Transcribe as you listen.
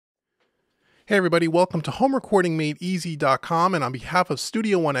Hey everybody, welcome to HomeRecordingMadeEasy.com, and on behalf of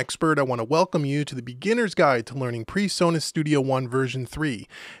Studio One Expert, I want to welcome you to the Beginner's Guide to Learning Presonus Studio One version 3.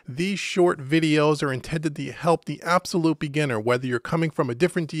 These short videos are intended to help the absolute beginner, whether you're coming from a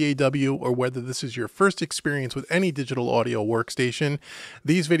different DAW or whether this is your first experience with any digital audio workstation.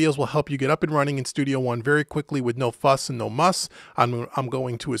 These videos will help you get up and running in Studio One very quickly with no fuss and no muss. I'm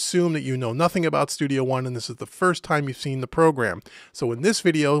going to assume that you know nothing about Studio One and this is the first time you've seen the program. So in this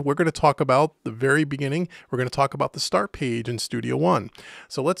video, we're going to talk about the very beginning. We're going to talk about the start page in Studio One.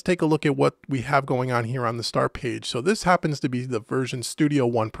 So let's take a look at what we have going on here on the start page. So this happens to be the version Studio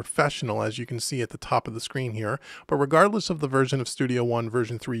One Professional, as you can see at the top of the screen here. But regardless of the version of Studio One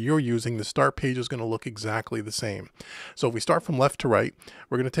version 3 you're using, the start page is going to look exactly the same. So if we start from left to right,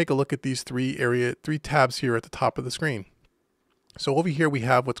 we're going to take a look at these three tabs here at the top of the screen. So over here we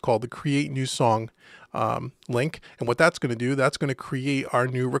have what's called the Create New Song link. And what that's going to do, that's going to create our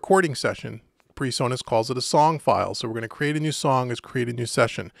new recording session. Presonus calls it a song file. So we're going to create a new song as create a new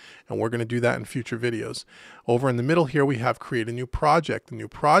session. And we're going to do that in future videos. Over in the middle here, we have create a new project. The new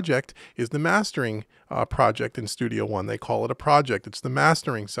project is the mastering project in Studio One. They call it a project. It's the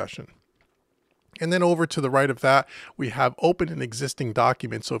mastering session. And then over to the right of that, we have open an existing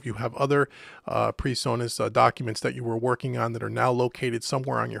document. So if you have other Presonus documents that you were working on that are now located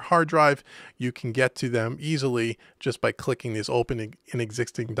somewhere on your hard drive, you can get to them easily just by clicking this open an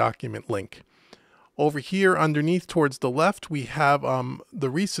existing document link. Over here underneath towards the left, we have the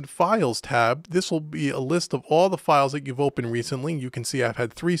Recent Files tab. This will be a list of all the files that you've opened recently. You can see I've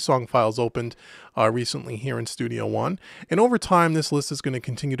had 3 song files opened recently here in Studio One. And over time, this list is going to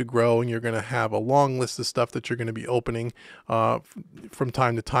continue to grow, and you're going to have a long list of stuff that you're going to be opening from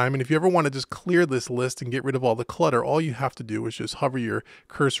time to time. And if you ever want to just clear this list and get rid of all the clutter, all you have to do is just hover your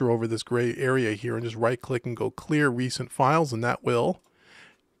cursor over this gray area here and just right-click and go Clear Recent Files, and that will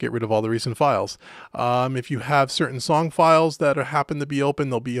get rid of all the recent files. If you have certain song files that happen to be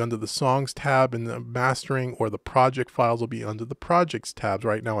open, they'll be under the Songs tab, and the Mastering or the Project files will be under the Projects tabs.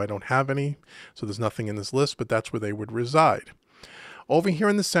 Right now I don't have any, so there's nothing in this list, but that's where they would reside. Over here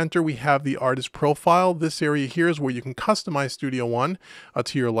in the center, we have the artist profile. This area here is where you can customize Studio One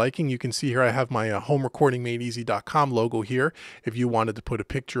to your liking. You can see here I have my HomeRecordingMadeEasy.com logo here. If you wanted to put a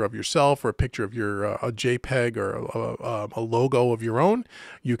picture of yourself or a picture of your a JPEG or a logo of your own,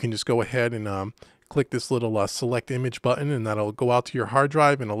 you can just go ahead and click this little select image button, and that'll go out to your hard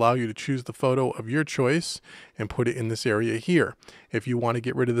drive and allow you to choose the photo of your choice and put it in this area here. If you want to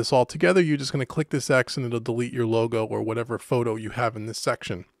get rid of this altogether, you're just going to click this X and it'll delete your logo or whatever photo you have in this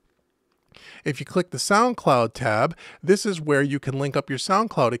section. If you click the SoundCloud tab, this is where you can link up your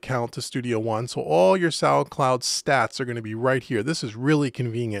SoundCloud account to Studio One. So all your SoundCloud stats are going to be right here. This is really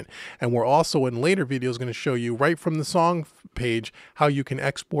convenient. And we're also in later videos going to show you right from the song page how you can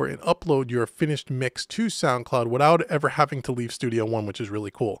export and upload your finished mix to SoundCloud without ever having to leave Studio One, which is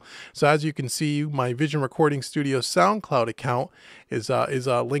really cool. So as you can see, my Vision Recording Studio SoundCloud account is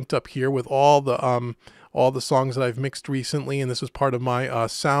linked up here with all the songs that I've mixed recently, and this is part of my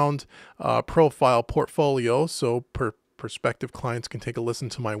sound profile portfolio. So prospective clients can take a listen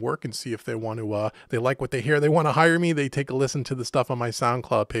to my work and see if they want to, they like what they hear, they want to hire me, they take a listen to the stuff on my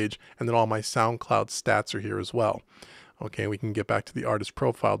SoundCloud page, and then all my SoundCloud stats are here as well. Okay, we can get back to the artist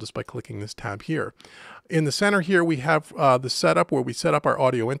profile just by clicking this tab here. In the center here, we have the setup where we set up our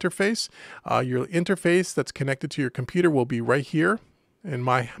audio interface. Your interface that's connected to your computer will be right here. And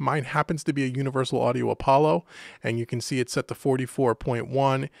mine happens to be a Universal Audio Apollo, and you can see it's set to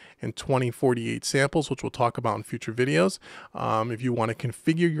 44.1 and 2048 samples, which we'll talk about in future videos. If you want to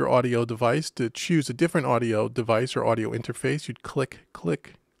configure your audio device to choose a different audio device or audio interface, you'd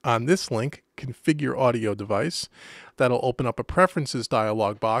click on this link, Configure Audio Device. That'll open up a Preferences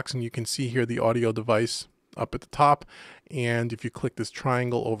dialog box, and you can see here the audio device up at the top. And if you click this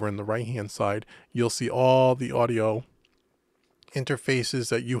triangle over on the right-hand side, you'll see all the audio interfaces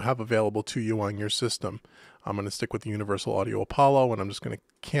that you have available to you on your system. I'm going to stick with the Universal Audio Apollo, and I'm just going to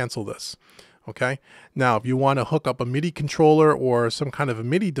cancel this. Okay. Now, if you want to hook up a MIDI controller or some kind of a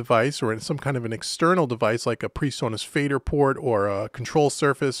MIDI device or some kind of an external device like a Presonus fader port or a control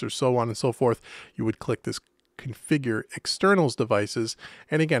surface or so on and so forth, you would click this Configure Externals Devices.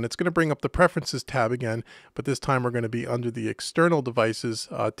 And again, it's going to bring up the Preferences tab again, but this time we're going to be under the External Devices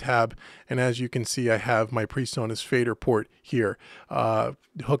tab. And as you can see, I have my Presonus fader port here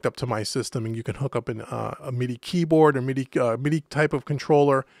hooked up to my system, and you can hook up a MIDI keyboard or MIDI type of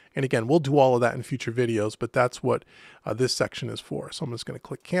controller. And again, we'll do all of that in future videos, but that's what this section is for. So I'm just going to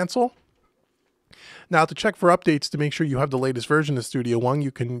click Cancel. Now, to check for updates to make sure you have the latest version of Studio One,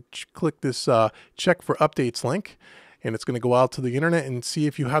 you can click this Check for Updates link. and it's going to go out to the internet and see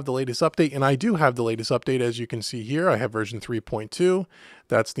if you have the latest update. And I do have the latest update, as you can see here. I have version 3.2.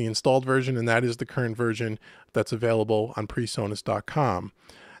 That's the installed version, and that is the current version that's available on Presonus.com.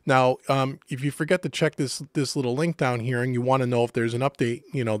 Now, if you forget to check this little link down here and you want to know if there's an update,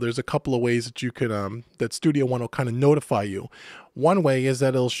 there's a couple of ways that you could, that Studio One will kind of notify you. One way is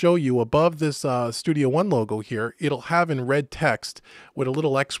that it'll show you above this Studio One logo here, it'll have in red text with a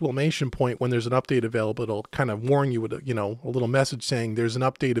little exclamation point when there's an update available. It'll kind of warn you with a little message saying there's an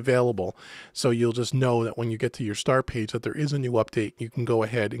update available. So you'll just know that when you get to your start page that there is a new update. You can go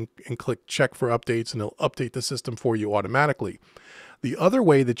ahead and click check for updates, and it'll update the system for you automatically. The other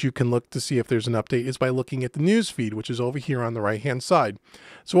way that you can look to see if there's an update is by looking at the Newsfeed, which is over here on the right-hand side.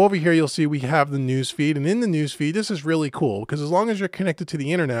 So over here, you'll see we have the Newsfeed, and in the Newsfeed, this is really cool because as long as you're connected to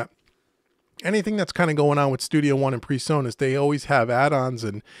the internet, anything that's kind of going on with Studio One and Presonus, they always have add-ons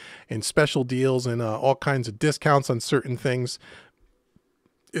and special deals and all kinds of discounts on certain things,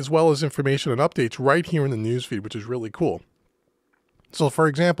 as well as information and updates right here in the Newsfeed, which is really cool. So, for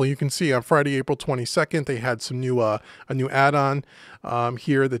example, you can see on Friday, April 22nd, they had some new a new add-on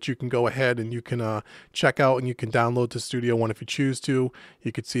here that you can go ahead and you can check out, and you can download to Studio One if you choose to.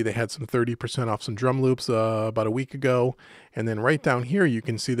 You could see they had some 30% off some drum loops about a week ago. And then right down here, you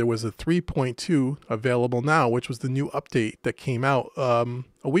can see there was a 3.2 available now, which was the new update that came out a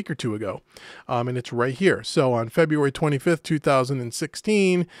week or two ago. And it's right here. So on February 25th,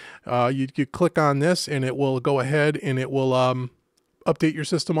 2016, you could click on this and it will go ahead and it will update your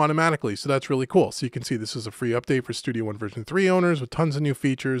system automatically. So that's really cool. So you can see this is a free update for Studio One version 3 owners with tons of new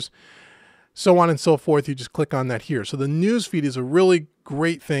features, so on and so forth. You just click on that here. So the Newsfeed is a really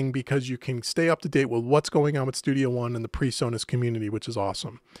great thing because you can stay up to date with what's going on with Studio One and the Presonus community, which is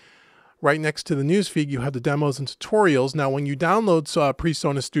awesome. Right next to the Newsfeed, you have the demos and tutorials. Now, when you download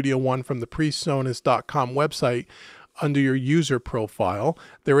Presonus Studio One from the Presonus.com website, under your user profile,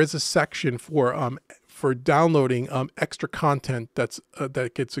 there is a section for downloading extra content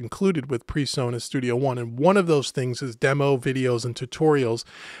that gets included with Presonus Studio One, and one of those things is demo videos and tutorials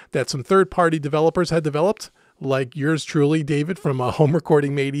that some third-party developers had developed, like yours truly, David, from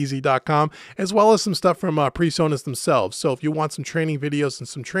homerecordingmadeeasy.com, as well as some stuff from Presonus themselves. So if you want some training videos and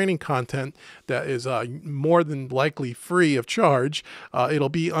some training content that is more than likely free of charge, it'll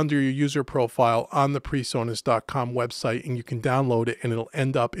be under your user profile on the Presonus.com website, and you can download it, and it'll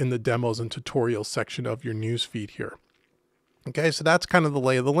end up in the demos and tutorials section of your Newsfeed here. Okay, so that's kind of the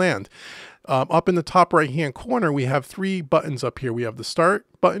lay of the land. Up in the top right-hand corner, we have 3 buttons up here. We have the Start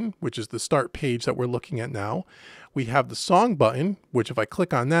button, which is the start page that we're looking at now. We have the Song button, which if I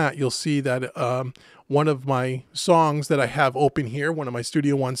click on that, you'll see that one of my songs that I have open here, one of my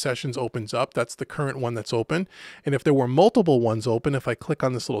Studio One sessions opens up. That's the current one that's open. And if there were multiple ones open, if I click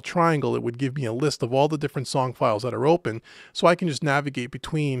on this little triangle, it would give me a list of all the different song files that are open. So I can just navigate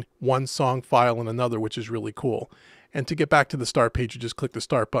between one song file and another, which is really cool. And to get back to the start page, you just click the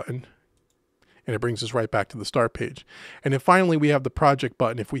Start button, and it brings us right back to the start page. And then finally, we have the Project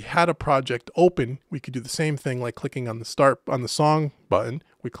button. If we had a project open, we could do the same thing, like clicking on the Song button.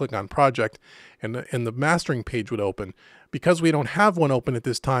 We click on Project, and the mastering page would open. Because we don't have one open at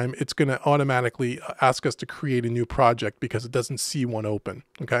this time, it's going to automatically ask us to create a new project because it doesn't see one open.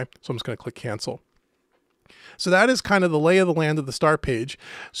 Okay, so I'm just going to click Cancel. So that is kind of the lay of the land of the start page.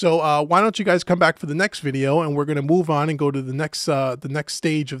 So why don't you guys come back for the next video, and we're going to move on and go to the next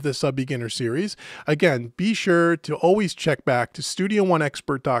stage of this beginner series. Again, be sure to always check back to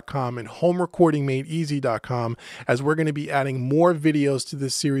StudioOneExpert.com and HomeRecordingMadeEasy.com, as we're going to be adding more videos to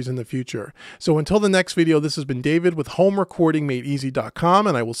this series in the future. So until the next video, this has been David with HomeRecordingMadeEasy.com,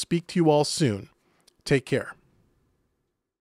 and I will speak to you all soon. Take care.